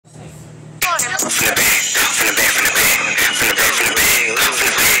What's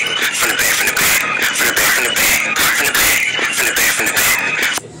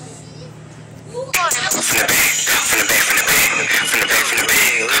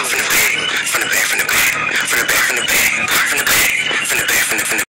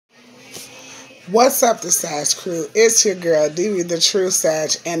up, the Sag crew? It's your girl, DB the True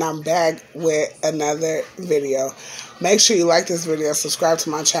Sag, and I'm back with another video. Make sure you like this video, subscribe to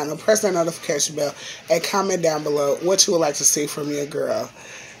my channel, press that notification bell, and comment down below what you would like to see from your girl.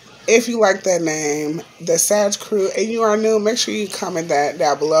 If you like that name, the Sag crew, and you are new, make sure you comment that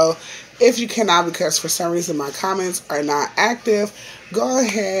down below. If you cannot, because for some reason my comments are not active, go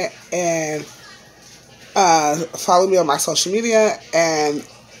ahead and follow me on my social media and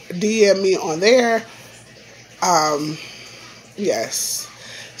DM me on there. Yes.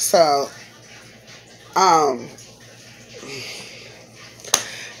 So,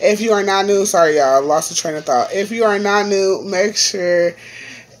 if you are not new, sorry y'all, I lost the train of thought. If you are not new, make sure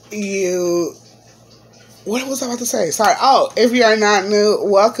you, what was I about to say? Sorry. Oh, if you are not new,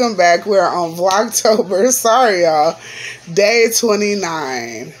 welcome back. We're on Vlogtober. Sorry y'all. Day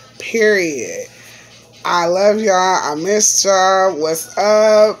 29. Period. I love y'all. I missed y'all. What's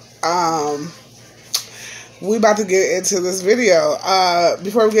up? We about to get into this video.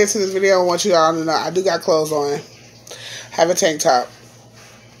 Before we get into this video, I want you all to know I do got clothes on. Have a tank top.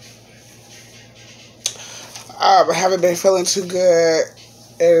 I haven't been feeling too good.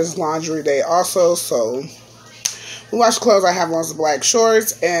 It is laundry day also, so we wash clothes. I have on some black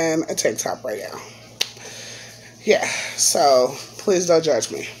shorts and a tank top right now. Yeah, so please don't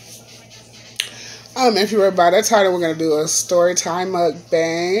judge me. If you were by that title, we're going to do a story time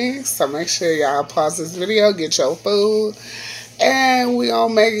mukbang. So make sure y'all pause this video, get your food, and we going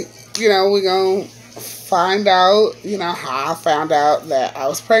to make, we going to find out, how I found out that I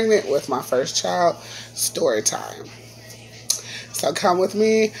was pregnant with my first child. Story time. So come with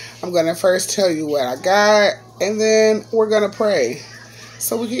me. I'm going to first tell you what I got, and then we're going to pray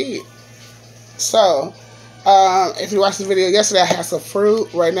so we can eat. So, if you watched the video yesterday, I had some fruit.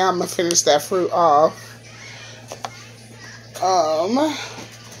 Right now, I'm going to finish that fruit off.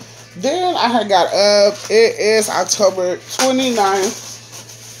 Then I had got up. It is October 29th.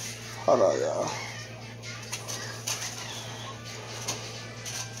 Hold on, y'all.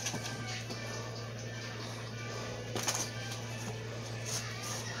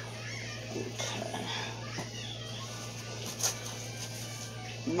 Okay.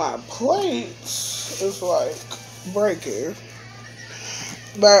 My plates is like breaking,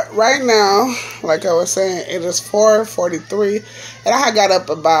 but right now, like I was saying, it is 4:43, and I had got up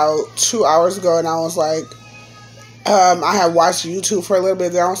about 2 hours ago, and I was like, I had watched YouTube for a little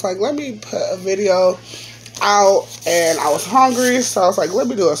bit, then I was like, let me put a video out, and I was hungry, so I was like, let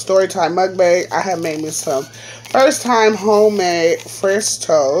me do a story time mukbang. I had made me some first time homemade French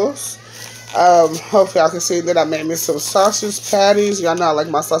toast. Hopefully y'all can see that I made me some sausage patties. Y'all know I like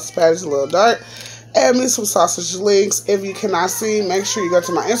my sausage patties a little dark. Add me some sausage links. If you cannot see, make sure you go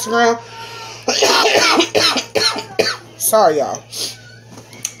to my Instagram. Sorry, y'all.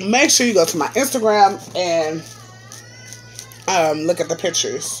 Make sure you go to my Instagram and look at the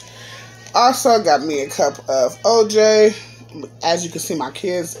pictures. Also, got me a cup of OJ. As you can see, my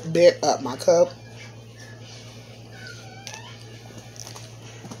kids bit up my cup.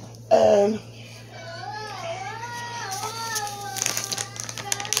 And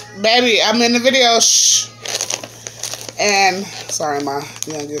baby, I'm in the video. Shh. And sorry, my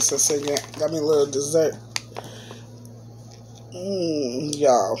youngest is singing. Got me a little dessert.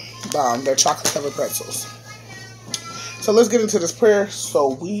 Y'all, bomb. They're chocolate covered pretzels. So let's get into this prayer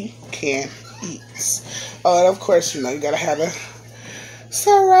so we can eat. Oh, and of course, you gotta have a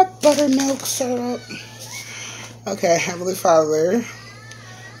syrup, buttermilk syrup. Okay, Heavenly Father,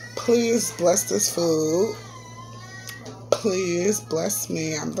 please bless this food. Please bless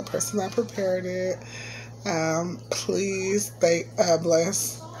me. I'm the person that prepared it. Please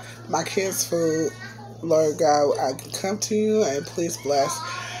bless my kids' food. Lord God, I can come to you and please bless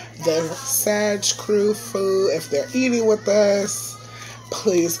the Sag crew food. If they're eating with us,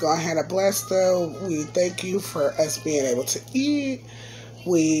 please go ahead and bless them. We thank you for us being able to eat.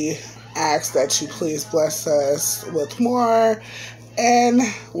 We ask that you please bless us with more. And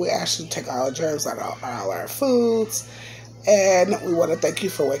we ask you to take all the germs out of all our foods. And we want to thank you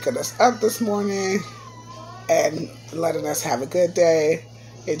for waking us up this morning and letting us have a good day.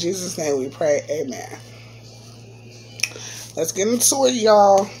 In Jesus' name we pray, amen. Let's get into it,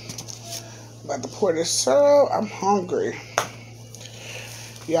 y'all. I'm about to pour this syrup. I'm hungry.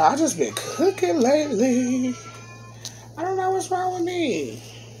 Y'all, I just been cooking lately. I don't know what's wrong with me.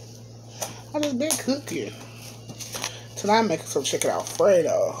 I just been cooking. Tonight I'm making some chicken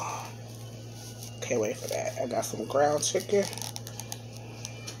Alfredo. Can't wait for that. I got some ground chicken.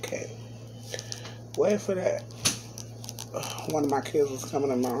 Okay. Wait for that. One of my kids was coming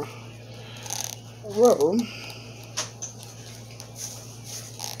in my room.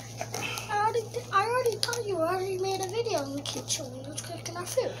 I already told you, I already made a video in the kitchen when we was cooking our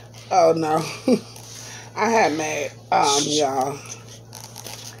food. Oh no. I had made, y'all,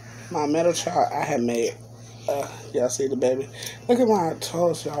 my middle child, I had made, y'all see the baby? Look at my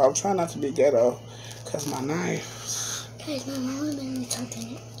toes, y'all. I'm trying not to be ghetto, because my knife. Guys, my mama made me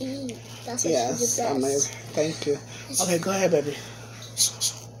something to eat. That's what Yes, she did best. amazing. Thank you. Okay, go ahead, baby.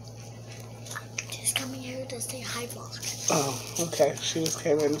 Just coming here to say hi, vlog. Oh, okay. She just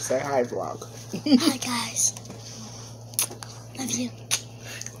came in to say hi, vlog. Hi, guys. Love you.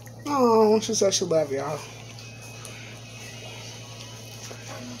 Oh, she said she love y'all.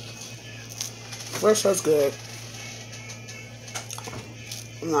 Fresh is good.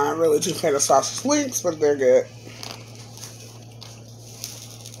 I'm not really too fan of sausage links, but they're good.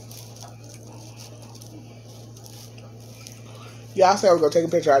 Y'all said I was gonna take a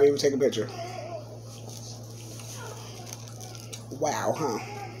picture. I didn't even take a picture. Wow, huh?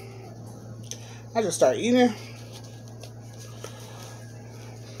 I just started eating.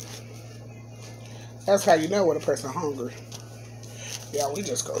 That's how you know when a person's hungry. Yeah, we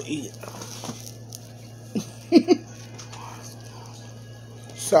just go eat.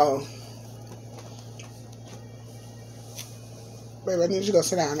 So, baby, I need you to go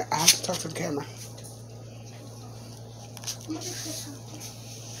sit down. I have to talk to the camera.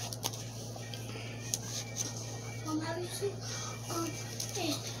 Have you seen,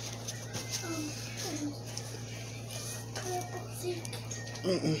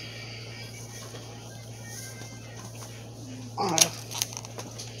 Alright.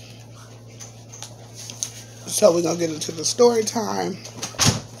 So we're gonna get into the story time.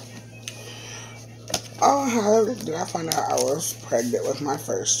 Oh, how did I find out I was pregnant with my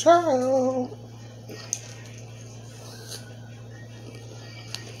first child?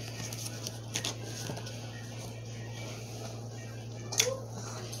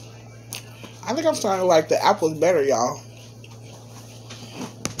 I think I'm starting to like the apples better, y'all.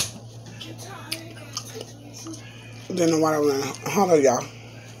 Than the watermelon. Hold on, y'all.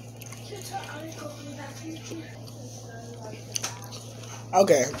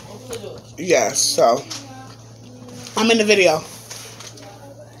 Okay. Yes, so I'm in the video.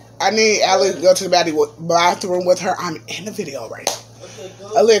 I need Allie to go to the bathroom with her. I'm in the video right now.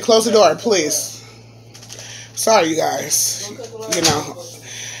 Aaliyah, close the door, please. Sorry, you guys. You know,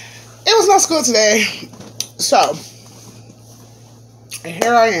 it was no school today. So,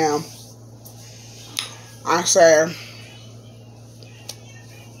 here I am. I say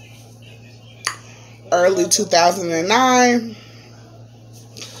early 2009.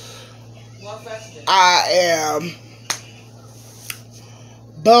 I am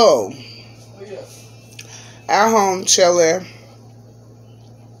boom at home chilling,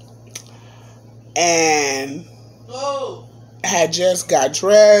 and had just got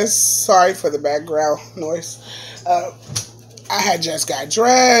dressed. Sorry for the background noise. I had just got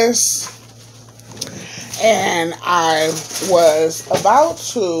dressed, and I was about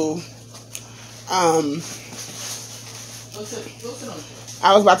to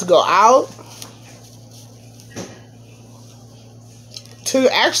go out to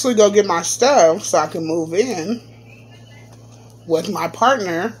actually go get my stuff so I can move in with my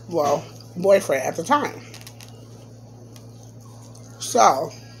partner, well, boyfriend at the time.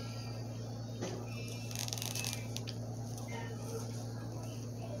 So,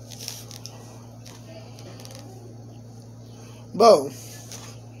 boom.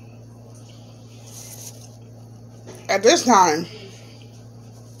 At this time,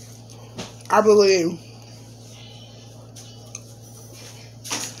 I believe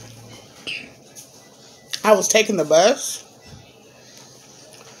I was taking the bus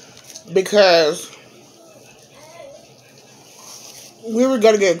because we were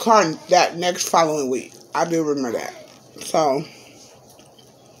going to get a car that next following week. I do remember that. So,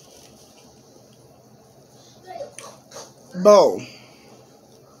 boom.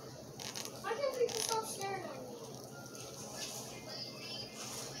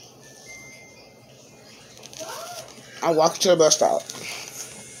 I walked to the bus stop.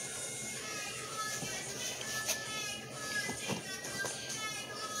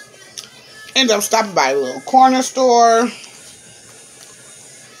 Ended up stopping by a little corner store.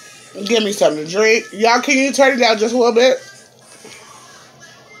 Give me something to drink. Y'all, can you turn it down just a little bit?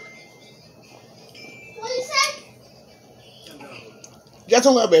 What do you say? Just a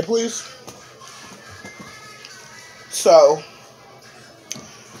little bit, please. So,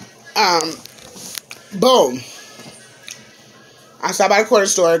 boom. I stopped by the corner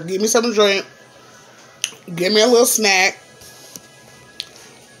store, give me something to drink, give me a little snack,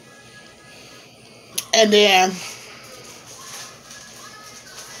 and then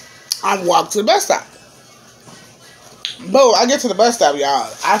I walk to the bus stop. Boom, I get to the bus stop,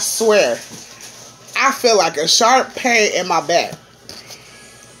 y'all. I swear, I feel like a sharp pain in my back.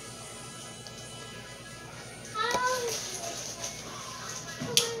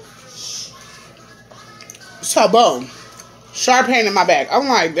 So, boom. Sharp pain in my back. I'm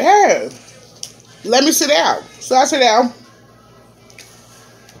like, damn. Let me sit down. So I sit down.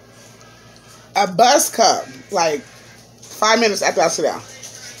 A bus come, like 5 minutes after I sit down.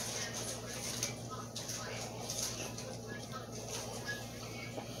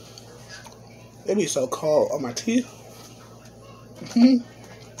 It be so cold on my teeth.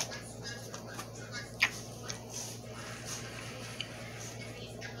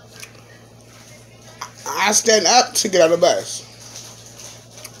 I stand up to get on the bus.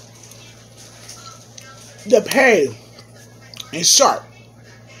 The pain is sharp.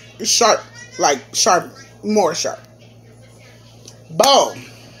 It's sharp, like sharp, more sharp. Boom.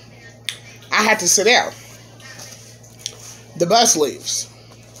 I had to sit down. The bus leaves.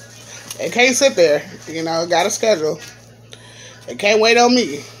 It can't sit there, you know, got a schedule. It can't wait on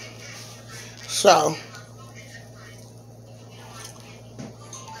me. So,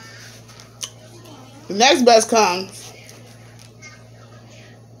 the next bus comes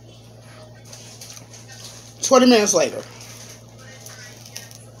 20 minutes later.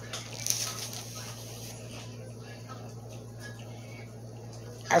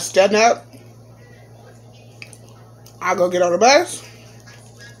 I stand up. I go get on the bus.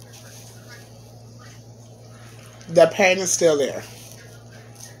 The pain is still there.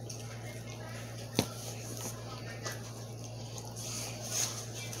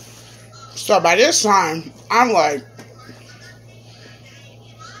 So by this time, I'm like,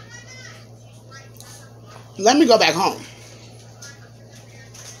 let me go back home.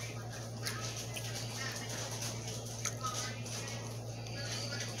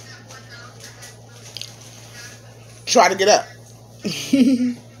 Try to get up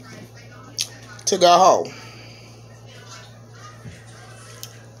to go home.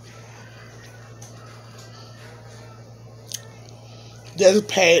 The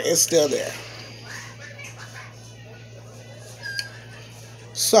pain is still there.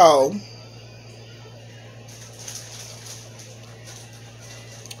 So,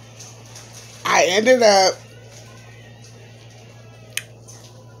 I ended up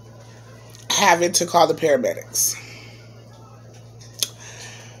having to call the paramedics.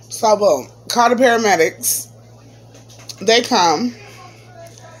 So, boom, call the paramedics. They come.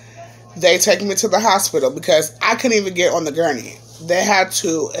 They take me to the hospital because I couldn't even get on the gurney. They had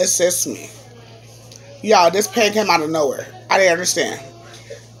to assist me. Y'all, this pain came out of nowhere. I didn't understand.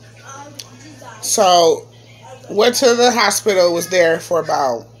 So, went to the hospital, was there for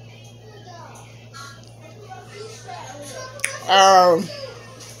about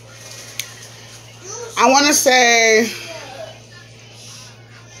I want to say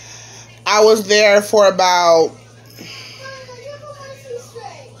I was there for about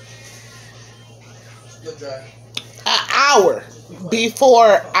an hour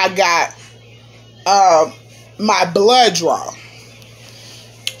before I got my blood drawn.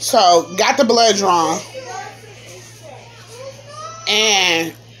 So, got the blood drawn.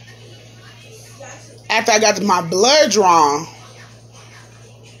 And after I got my blood drawn,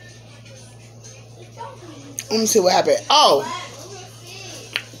 let me see what happened. Oh,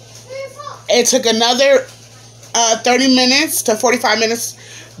 it took another 30 minutes to 45 minutes.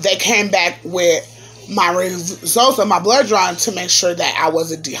 They came back with my results of my blood drawn to make sure that I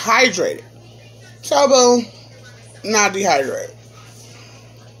wasn't dehydrated. So, boom, not dehydrated.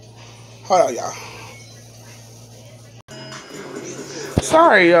 Hold on, y'all.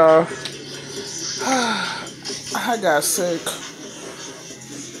 Sorry, y'all. I got sick.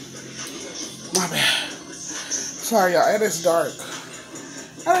 My bad. Sorry, y'all. It is dark.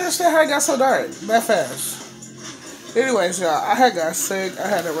 I don't understand how it got so dark that fast. Anyways, y'all, I had got sick. I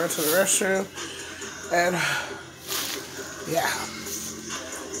had to run to the restroom. And, yeah.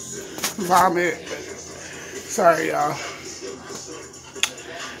 Vomit. Sorry, y'all.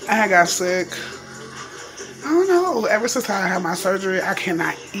 I had got sick. I don't know. Ever since I had my surgery, I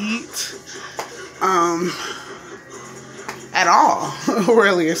cannot eat. At all.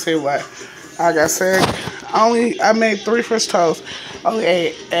 Really, it seemed like I got sick. I made 3 French toasts. Only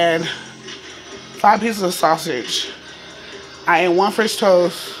 8 and 5 pieces of sausage. I ate 1 French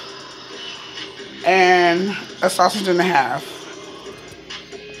toast and a sausage and a half,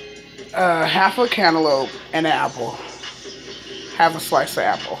 half a cantaloupe, and an apple. Half a slice of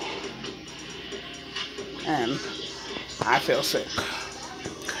apple. And I feel sick.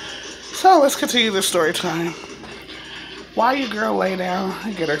 So let's continue the story time. While your girl lay down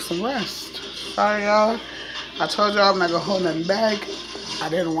and get her some rest. Sorry, y'all. I told y'all I'm not going to hold nothing back. I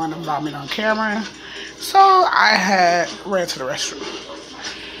didn't want to vomit on camera. So I ran to the restroom.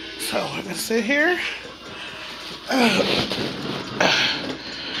 So we're going to sit here.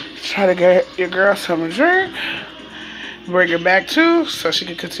 Try to get your girl some to drink. Bring her back too so she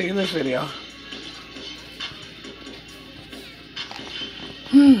can continue this video.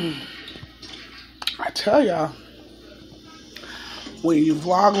 I tell y'all, when you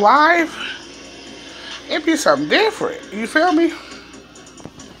vlog live, it be something different. You feel me?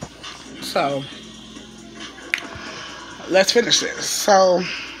 So, let's finish this. So,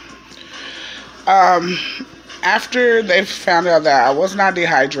 after they found out that I was not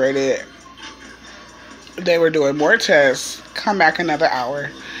dehydrated, they were doing more tests. Come back another hour.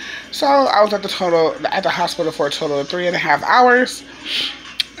 So I was at the hospital for a total of 3.5 hours,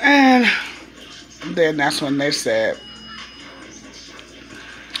 and then that's when they said,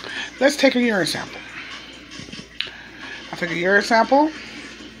 let's take a urine sample. I took a urine sample,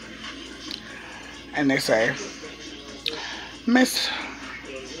 and they say, Miss,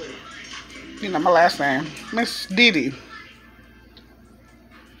 my last name, Miss Didi,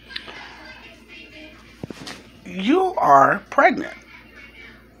 you are pregnant.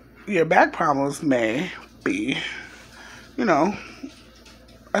 Your back problems may be,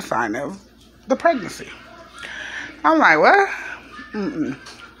 a sign of the pregnancy. I'm like, what?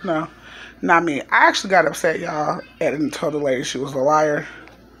 No, not me. I actually got upset, y'all, and told the lady she was a liar.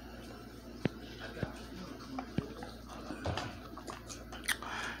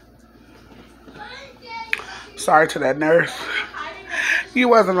 Sorry to that nurse. You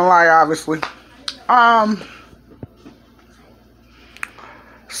wasn't a liar, obviously.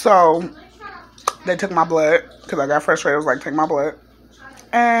 So they took my blood because I got frustrated. I was like, take my blood.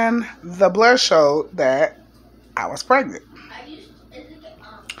 And the blood showed that I was pregnant.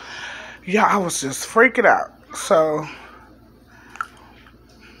 Yeah, I was just freaking out. So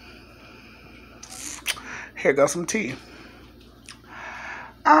here goes some tea.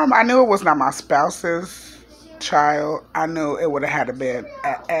 I knew it was not my spouse's child. I knew it would have had to be an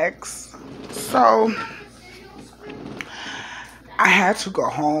ex. So I had to go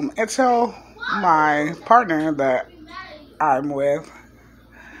home and tell my partner that I'm with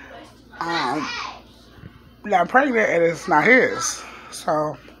that I'm pregnant and it's not his.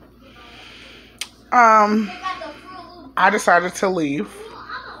 So I decided to leave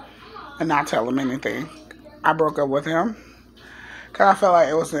and not tell him anything. I broke up with him because I felt like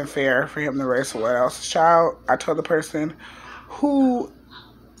it wasn't fair for him to raise someone else's child. I told the person who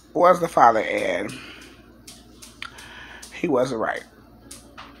was the father, and he wasn't right.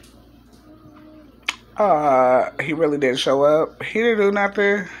 He really didn't show up. He didn't do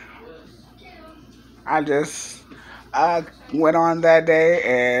nothing. I just went on that day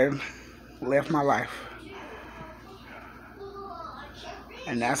and lived my life.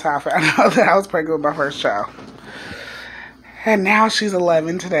 And that's how I found out that I was pregnant with my first child. And now she's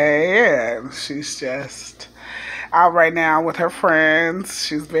 11 today, and she's just out right now with her friends.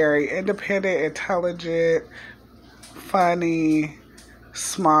 She's very independent, intelligent, funny,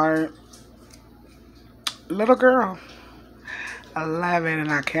 smart little girl. 11,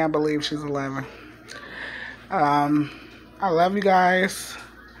 and I can't believe she's 11. I love you guys.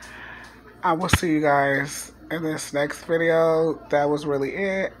 I will see you guys in this next video. That was really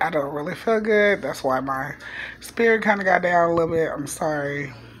it. I don't really feel good. That's why my spirit kind of got down a little bit. I'm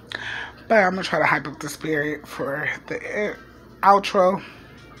sorry. But I'm going to try to hype up the spirit for the outro.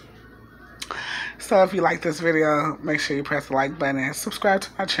 So if you like this video, make sure you press the like button, subscribe to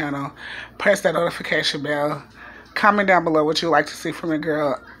my channel, press that notification bell, comment down below what you'd like to see from your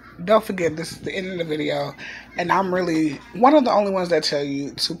girl. Don't forget, this is the end of the video, and I'm really one of the only ones that tell you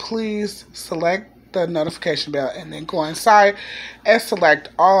to please select the notification bell and then go inside and select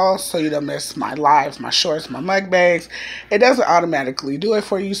all so you don't miss my lives, my shorts, my mukbangs. It doesn't automatically do it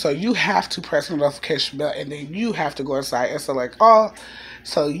for you, so you have to press the notification bell and then you have to go inside and select all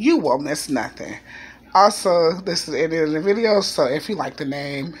so you won't miss nothing. Also, this is the end of the video, so if you like the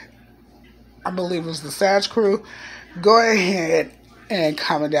name, I believe it was the Sag Crew, go ahead and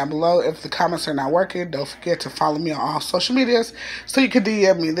comment down below. If the comments are not working, don't forget to follow me on all social medias so you can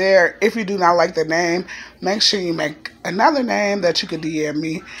DM me there. If you do not like the name, make sure you make another name that you can DM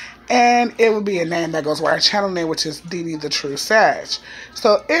me, And it would be a name that goes with our channel name, which is Dee the True Sag.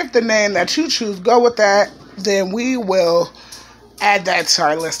 So if the name that you choose go with that, then we will add that to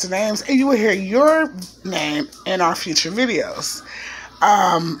our list of names, and you will hear your name in our future videos.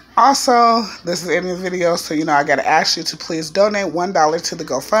 Also, this is the end of the video, so I gotta ask you to please donate $1 to the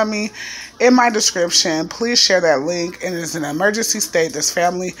GoFundMe in my description. Please share that link. It is an emergency state. This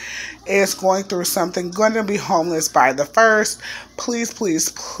family is going through something, going to be homeless by the 1st. Please, please,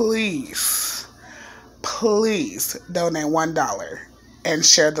 please, please donate $1 and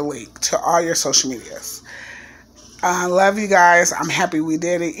share the link to all your social medias. I love you guys. I'm happy we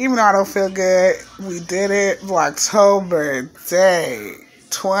did it. Even though I don't feel good, we did it. Vlogtober day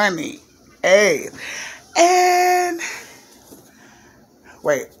 28. And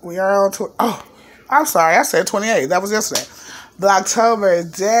wait, we are on I'm sorry, I said 28. That was yesterday.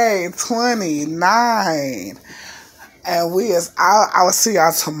 Vlogtober day 29. And we is out. I will see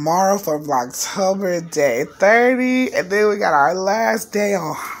y'all tomorrow for Vlogtober day 30. And then we got our last day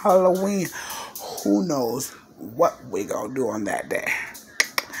on Halloween. Who knows what we gonna do on that day.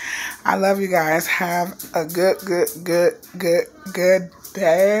 I love you guys. Have a good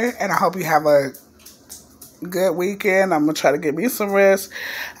day, and I hope you have a good weekend. I'm gonna try to get me some rest.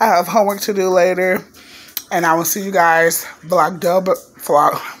 I have homework to do later, and I will see you guys Vlogtober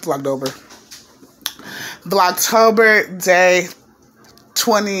day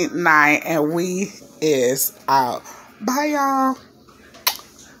 29, and we is out. Bye, y'all.